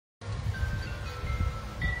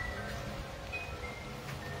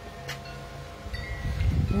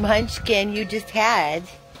Munchkin, you just had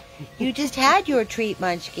your treat,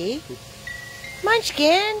 Munchkin.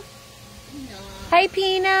 Munchkin. Hi,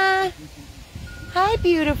 Pina. Hi,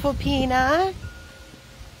 beautiful Pina.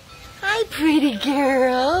 Hi, pretty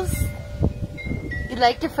girls. You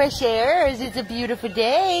like the fresh air, or is it a beautiful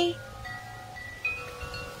day?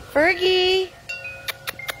 Fergie.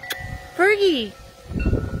 Fergie.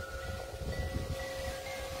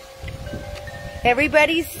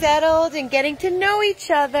 Everybody's settled and getting to know each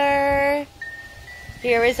other.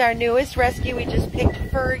 Here is our newest rescue. We just picked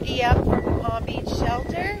Fergie up from Palm Beach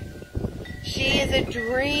Shelter. She is a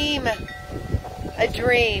dream. A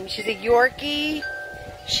dream. She's a Yorkie.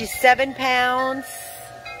 She's 7 pounds.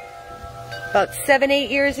 About 7, 8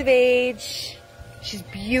 years of age. She's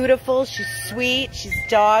beautiful. She's sweet. She's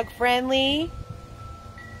dog friendly.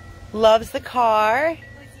 Loves the car.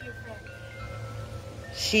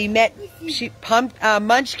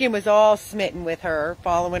 Munchkin was all smitten with her,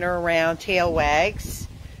 following her around, tail wags.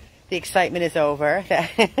 The excitement is over.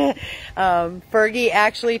 Fergie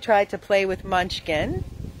actually tried to play with Munchkin.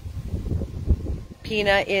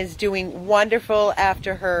 Pina is doing wonderful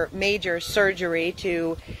after her major surgery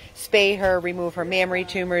to spay her, remove her mammary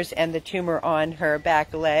tumors and the tumor on her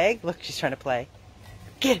back leg. Look, she's trying to play.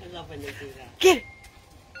 Get it. I love when they do that. Get it.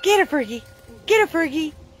 Get her, Fergie. Get her,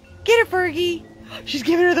 Fergie. Get her, Fergie. She's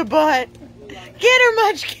giving her the butt. Get her,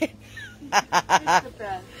 Munchkin. Get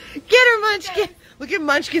her, Munchkin. Look at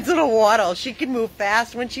Munchkin's little waddle. She can move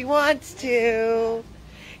fast when she wants to.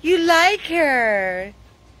 You like her.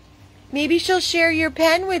 Maybe she'll share your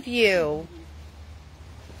pen with you.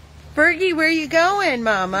 Fergie, where you going,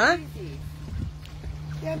 Mama?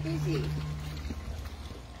 Yeah, I'm busy.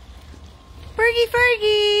 Fergie,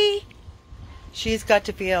 Fergie. She's got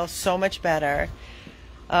to feel so much better.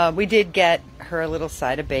 We did get her a little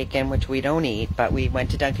side of bacon, which we don't eat, but we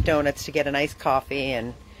went to Dunkin' Donuts to get a nice coffee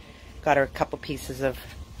and got her a couple pieces of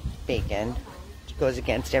bacon, which goes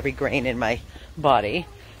against every grain in my body.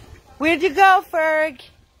 Where'd you go, Ferg?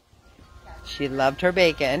 She loved her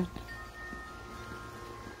bacon.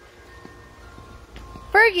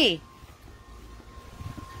 Fergie!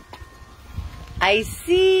 I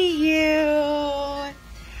see you!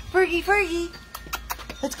 Fergie, Fergie!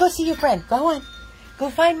 Let's go see your friend. Go on. Go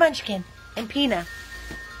find Munchkin and Pina.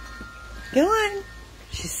 Go on.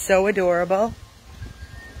 She's so adorable.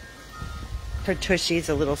 Her tushy's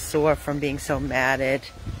a little sore from being so matted.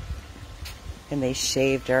 And they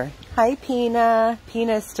shaved her. Hi, Pina.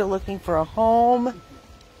 Pina is still looking for a home.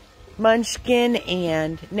 Munchkin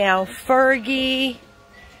and now Fergie.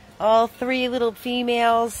 All 3 little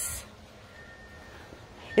females.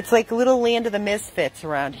 It's like a little land of the misfits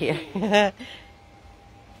around here.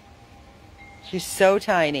 She's so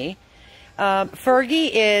tiny.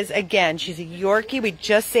 Fergie is, again, she's a Yorkie. We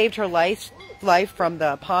just saved her life from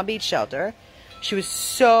the Palm Beach shelter. She was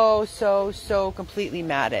so completely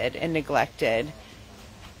matted and neglected.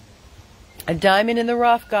 A diamond in the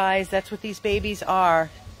rough, guys. That's what these babies are.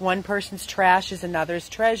 One person's trash is another's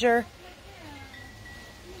treasure.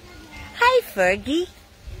 Hi, Fergie.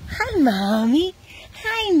 Hi, Mommy.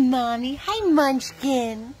 Hi, Mommy. Hi,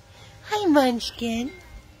 Munchkin. Hi, Munchkin.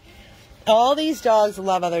 All these dogs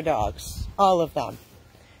love other dogs. All of them.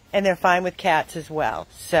 And they're fine with cats as well.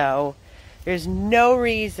 So there's no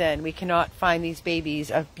reason we cannot find these babies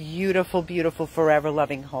a beautiful, beautiful, forever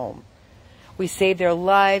loving home. We save their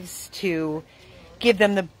lives to give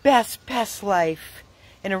them the best life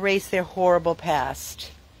and erase their horrible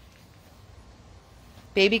past.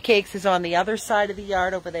 Baby Cakes is on the other side of the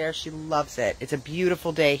yard over there. She loves it. It's a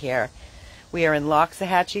beautiful day here. We are in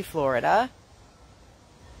Loxahatchee, Florida.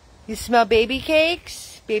 You smell Baby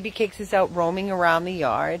Cakes? Baby Cakes is out roaming around the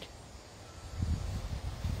yard.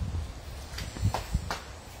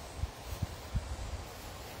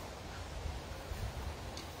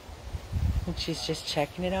 And she's just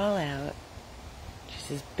checking it all out.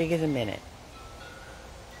 She's as big as a minute.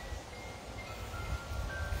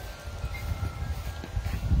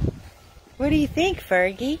 What do you think,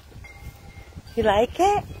 Fergie? You like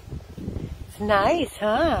it? It's nice,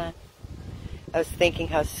 huh? I was thinking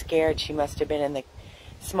how scared she must have been in the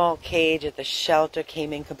small cage at the shelter.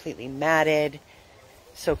 Came in completely matted,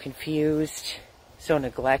 so confused, so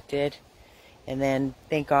neglected. And then,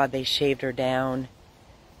 thank God, they shaved her down.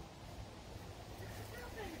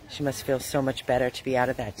 She must feel so much better to be out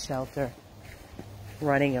of that shelter,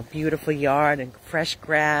 running a beautiful yard and fresh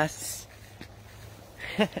grass.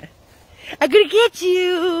 I'm gonna get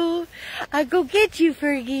you! I'll go get you,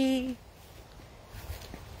 Fergie.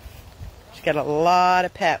 She's got a lot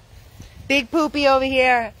of pep. Big poopy over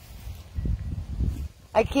here.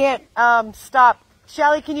 I can't stop.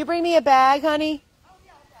 Shelly, can you bring me a bag, honey? Oh,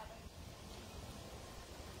 yeah,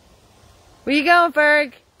 Where you going,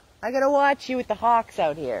 Ferg? I gotta watch you with the hawks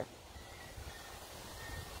out here.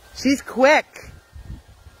 She's quick.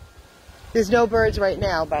 There's no birds right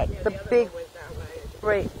now, but the big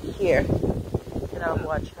right here. And I'll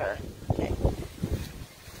watch her. Okay.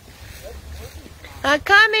 I'm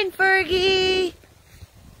coming, Fergie.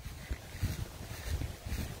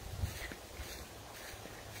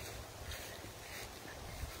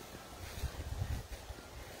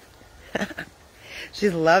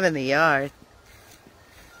 She's loving the yard.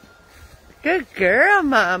 Good girl,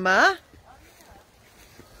 Mama.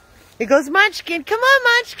 Here goes Munchkin. Come on,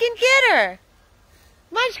 Munchkin, get her.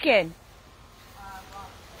 Munchkin.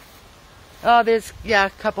 Oh, there's, yeah, a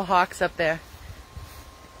couple hawks up there.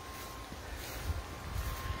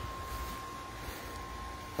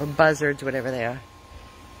 Or buzzards, whatever they are.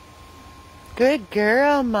 Good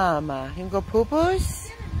girl, Mama. You can go poo-poos?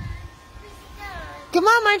 Come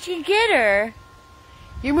on, Munchkin, get her.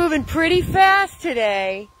 You're moving pretty fast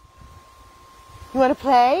today. You want to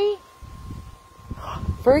play?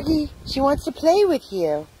 Fergie, she wants to play with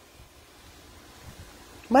you.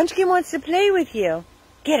 Munchkin wants to play with you.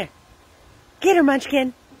 Get her. Get her,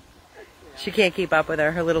 Munchkin. She can't keep up with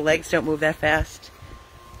her. Her little legs don't move that fast.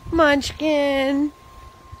 Munchkin.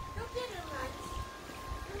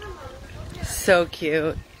 So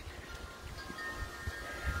cute.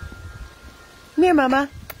 Come here, Mama.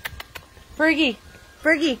 Fergie.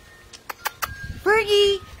 Fergie.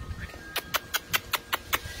 Fergie.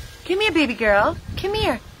 Come here, baby girl. Come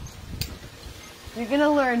here. You're going to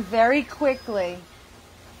learn very quickly.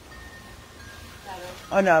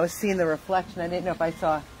 Oh, no, I was seeing the reflection. I didn't know if I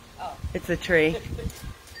saw. Oh. It's a tree.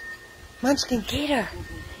 Munchkin, get her.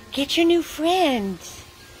 Get your new friend.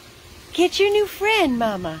 Get your new friend,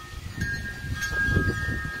 Mama.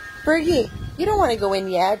 Fergie, you don't want to go in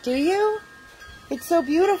yet, do you? It's so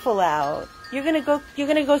beautiful out. You're gonna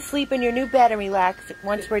go sleep in your new bed and relax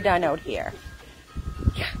once we're done out here.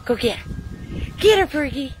 Yeah, go get her. Get her,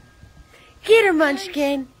 Fergie. Get her,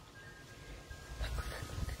 Munchkin.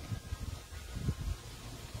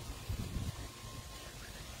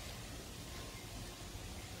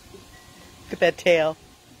 Look at that tail.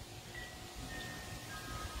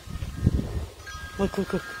 Look,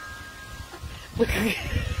 look, look. Look.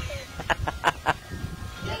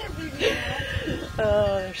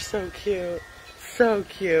 Oh, they're so cute. So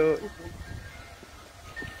cute.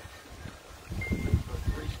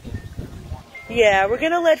 Yeah, we're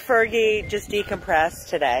going to let Fergie just decompress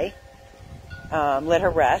today. Let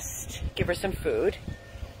her rest. Give her some food.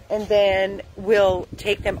 And then we'll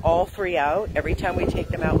take them all three out. Every time we take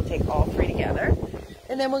them out, we'll take all three together.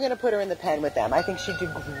 And then we're going to put her in the pen with them. I think she'd do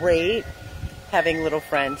great having little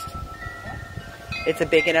friends. It's a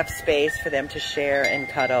big enough space for them to share and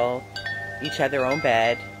cuddle. Each have their own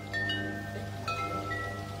bed.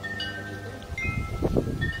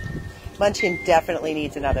 Munchkin definitely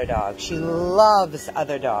needs another dog. She loves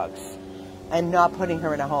other dogs. I'm not putting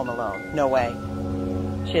her in a home alone. No way.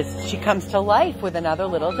 She comes to life with another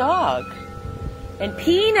little dog. And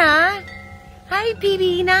Pina. Hi,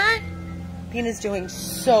 Pina. Pina's doing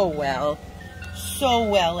so well. So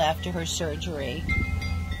well after her surgery.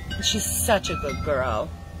 She's such a good girl.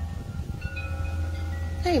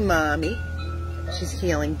 Hey, Mommy. She's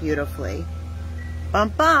healing beautifully.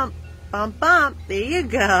 Bump, bump. Bump, bump. There you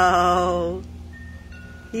go.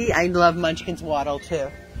 I love Munchkin's waddle,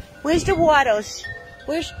 too. Where's the waddles?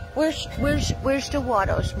 Where's the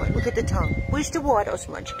waddles? Look at the tongue. Where's the waddles,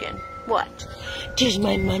 Munchkin? What? There's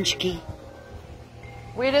my Munchkin.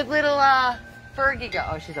 Where did little Fergie go?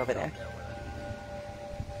 Oh, she's over there.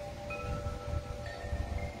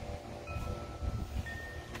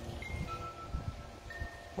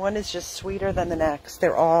 One is just sweeter than the next.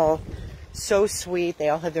 They're all so sweet. They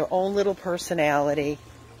all have their own little personality.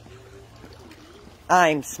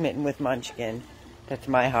 I'm smitten with Munchkin. That's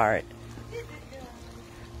my heart.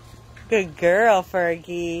 Good girl,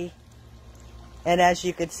 Fergie. And as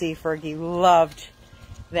you could see, Fergie loved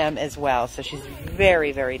them as well. So she's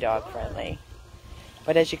very, very dog friendly.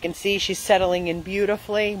 But as you can see, she's settling in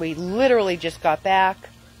beautifully. We literally just got back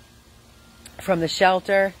from the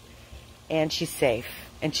shelter. And she's safe.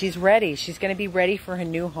 And she's ready. She's going to be ready for her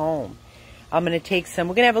new home. I'm going to take some.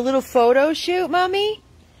 We're going to have a little photo shoot, Mommy.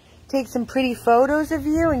 Take some pretty photos of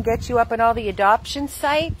you and get you up on all the adoption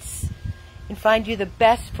sites. And find you the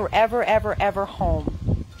best forever, ever, ever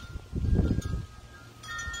home.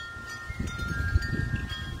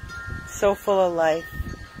 So full of life.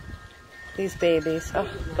 These babies. Oh,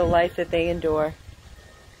 the life that they endure.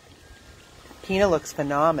 Pina looks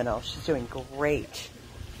phenomenal. She's doing great.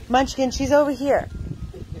 Munchkin, she's over here.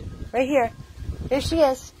 Right here. There she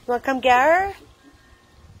is. You want to come get her?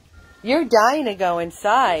 You're dying to go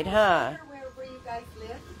inside, huh? Where you guys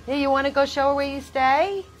live? Yeah, you want to go show her where you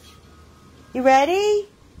stay? You ready?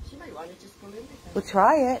 She might want to just go in there. We'll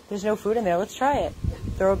try it. There's no food in there. Let's try it.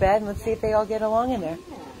 Throw a bed and let's see if they all get along in there.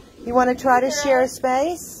 You want to try to share a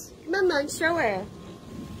space? Come on, show her.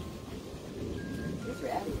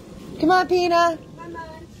 Come on, Pina.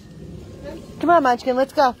 Come on, Munchkin.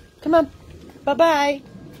 Let's go. Come on. Bye-bye.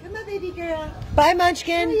 Come on, baby girl. Bye,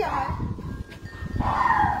 Munchkin. Here you are.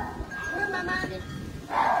 Come on, Mama.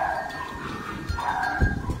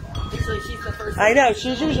 Usually she's the first. I know.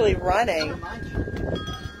 She's usually running.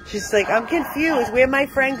 She's like, I'm confused. Where'd my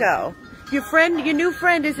friend go? Your new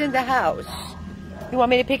friend is in the house. You want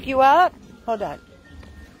me to pick you up? Hold on.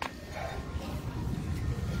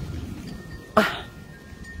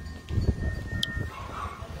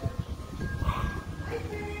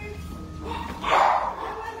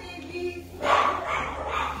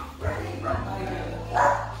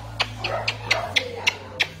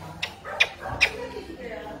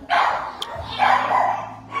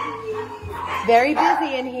 Very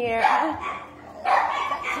busy in here. Here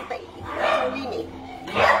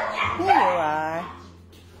you are.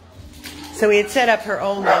 So we had set up her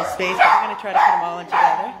own little space, but we're going to try to put them all in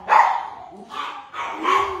together.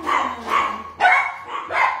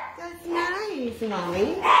 That's nice,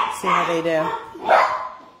 Mommy. See how they do.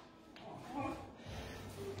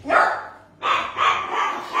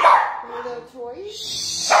 Little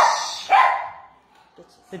toys.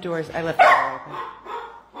 The doors, I left the door open.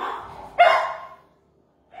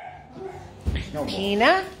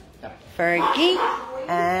 Pina, Fergie,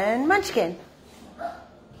 and Munchkin.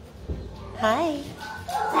 Hi. Look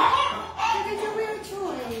at your weird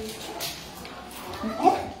toys.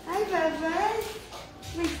 Hi, Bubba.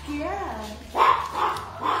 My dad.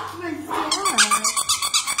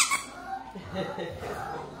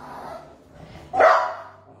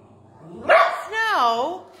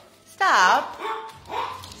 Snow, stop.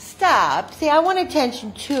 Stop. See, I want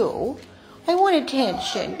attention too. I want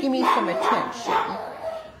attention. Give me some attention.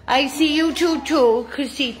 I see you too,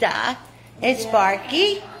 Cosita and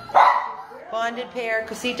Sparky. Bonded pair,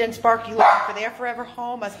 Cosita and Sparky looking for their forever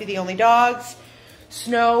home. Must be the only dogs.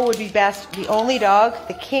 Snow would be best, the only dog,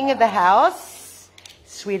 the king of the house.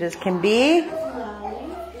 Sweet as can be.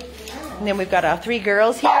 And then we've got our 3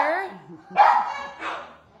 girls here.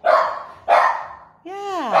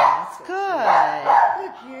 Yeah, it's good.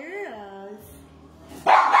 Good girls.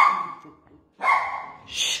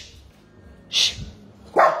 Shh. Shh.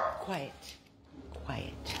 Quiet.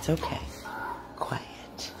 Quiet. It's okay.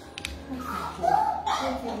 Quiet.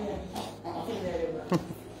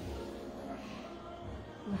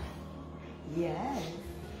 Yes.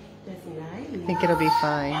 That's nice. I think it'll be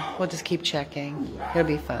fine. We'll just keep checking. It'll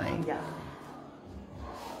be fine. Yeah.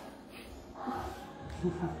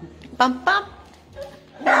 Bum bum.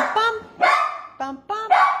 Bum bum. Bum bum.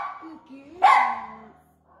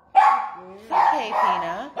 It's okay,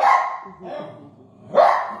 Pina.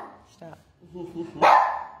 Stop.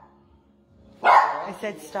 I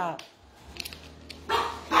said stop.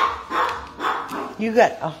 You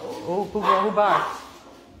got, who barked?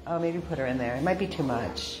 Oh, maybe put her in there. It might be too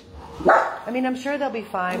much. I mean, I'm sure they'll be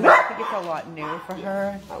fine, but I think it's a lot new for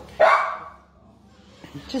her.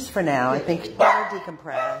 Just for now, I think let her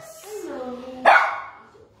decompress.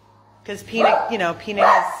 Because Pina, Pina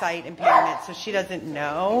has sight impairment, so she doesn't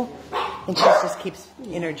know. And she just keeps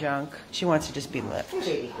in her junk. She wants to just be licked.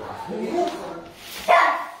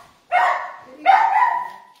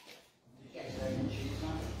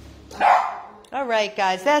 All right,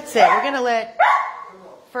 guys, that's it. We're going to let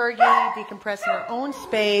Fergie decompress in her own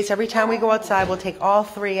space. Every time we go outside, we'll take all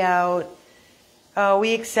 3 out.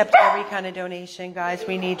 We accept every kind of donation, guys.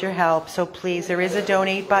 We need your help. So please, there is a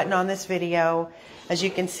donate button on this video. As you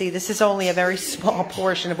can see, this is only a very small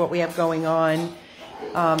portion of what we have going on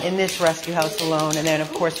in this rescue house alone. And then,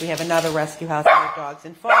 of course, we have another rescue house for dogs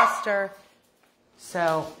in foster.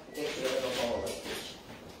 So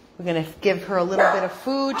we're going to give her a little bit of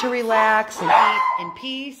food to relax and eat in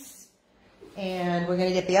peace. And we're going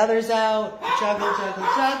to get the others out. Juggle, juggle,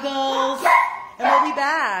 juggles. And we'll be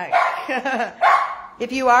back.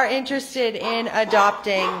 If you are interested in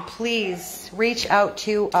adopting, please reach out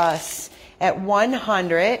to us at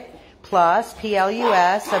 100 plus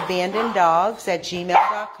PLUS abandoned dogs at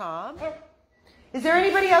gmail.com. Is there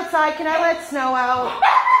anybody outside? Can I let Snow out?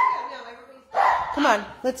 Come on,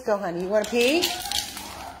 let's go, honey. You want to pee?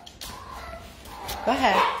 Go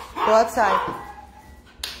ahead. Go outside.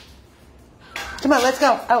 Come on, let's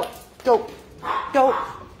go. Out. Go. Go.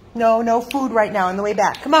 No, no food right now on the way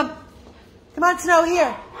back. Come on. Come on, Snow,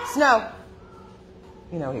 here. Snow.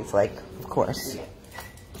 You know he's like, of course.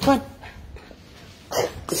 Come on.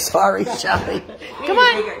 Sorry, Shelly. Come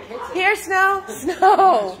on. Here, Snow.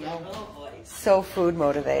 Snow. So food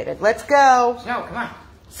motivated. Let's go. Snow, come on.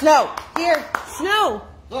 Snow. Here. Snow.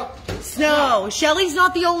 Look. Snow. Shelly's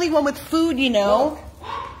not the only one with food, you know.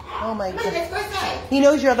 Oh my God. Let's go inside. He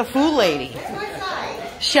knows you're the food lady. Let's go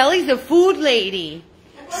inside. Shelly's the food lady.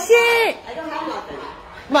 Sit. I don't have nothing.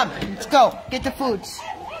 Come on, let's go. Get the foods.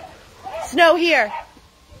 Snow here.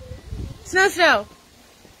 Snow, Snow.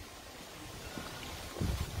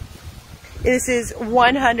 This is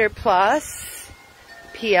 100 plus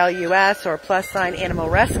PLUS or + Animal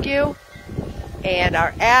Rescue. And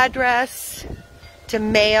our address to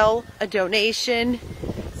mail a donation,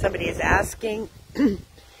 somebody is asking,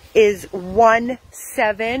 is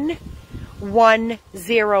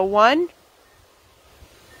 17101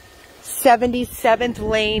 77th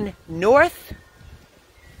Lane North.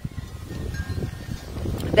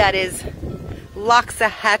 That is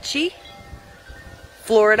Loxahatchee,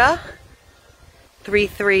 Florida,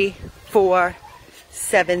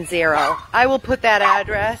 33470. I will put that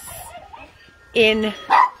address in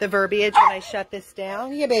the verbiage when I shut this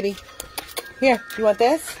down. Here, baby. Here, you want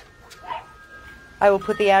this? I will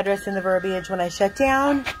put the address in the verbiage when I shut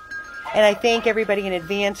down. And I thank everybody in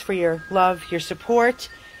advance for your love, your support.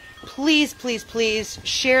 Please, please, please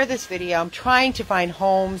share this video. I'm trying to find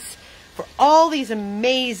homes for all these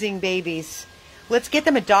amazing babies. Let's get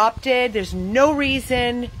them adopted. There's no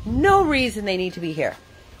reason they need to be here.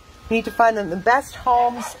 We need to find them the best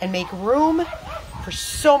homes and make room for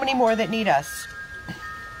so many more that need us.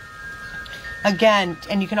 Again,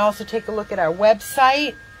 and you can also take a look at our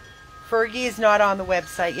website. Fergie is not on the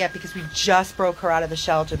website yet because we just broke her out of the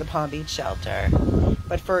shelter, the Palm Beach shelter.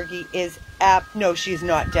 But Fergie is no, she's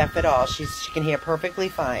not deaf at all. She can hear perfectly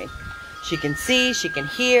fine. She can see, she can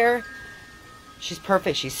hear. She's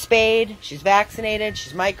perfect. She's spayed, she's vaccinated,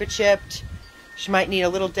 she's microchipped. She might need a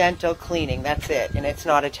little dental cleaning. That's it. And it's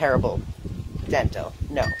not a terrible dental.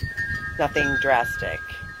 No, nothing drastic.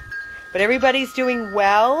 But everybody's doing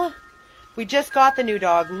well. We just got the new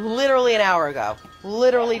dog literally an hour ago.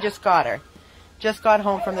 Literally just got her. Just got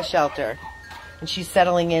home from the shelter. And she's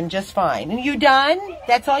settling in just fine. And you done?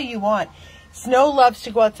 That's all you want. Snow loves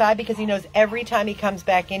to go outside because he knows every time he comes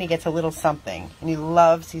back in, he gets a little something. And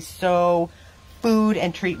he's so food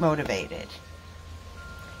and treat motivated.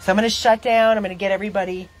 So I'm going to shut down. I'm going to get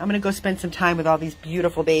everybody. I'm going to go spend some time with all these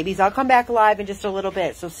beautiful babies. I'll come back live in just a little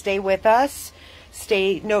bit. So stay with us.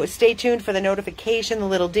 Stay tuned for the notification, the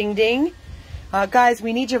little ding ding. Guys,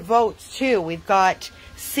 we need your votes too. We've got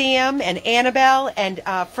Sam and Annabelle and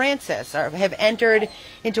Francis have entered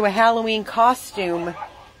into a Halloween costume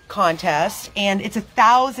contest, and it's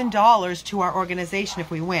 $1,000 to our organization if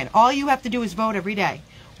we win. All you have to do is vote every day,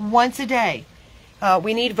 once a day.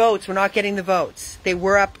 We need votes. We're not getting the votes. They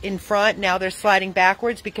were up in front. Now they're sliding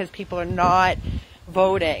backwards because people are not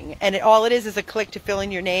voting. And all it is a click to fill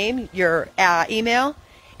in your name, your email,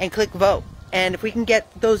 and click vote. And if we can get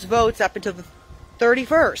those votes up until the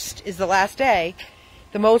 31st is the last day,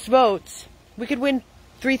 the most votes, we could win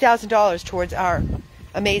 $3,000 towards our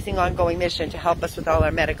amazing ongoing mission to help us with all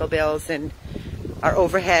our medical bills and our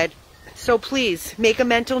overhead. So please make a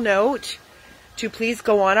mental note to please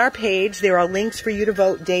go on our page. There are links for you to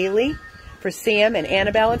vote daily for Sam and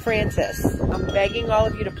Annabelle and Francis. I'm begging all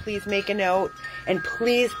of you to please make a note and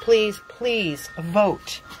please, please, please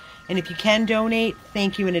vote. And if you can donate,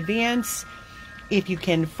 thank you in advance. If you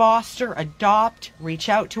can foster, adopt, reach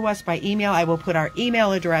out to us by email. I will put our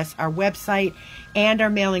email address, our website, and our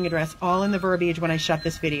mailing address all in the verbiage when I shut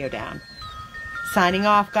this video down. Signing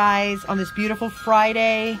off, guys, on this beautiful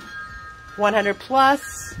Friday, 100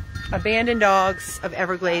 plus abandoned dogs of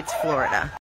Everglades, Florida.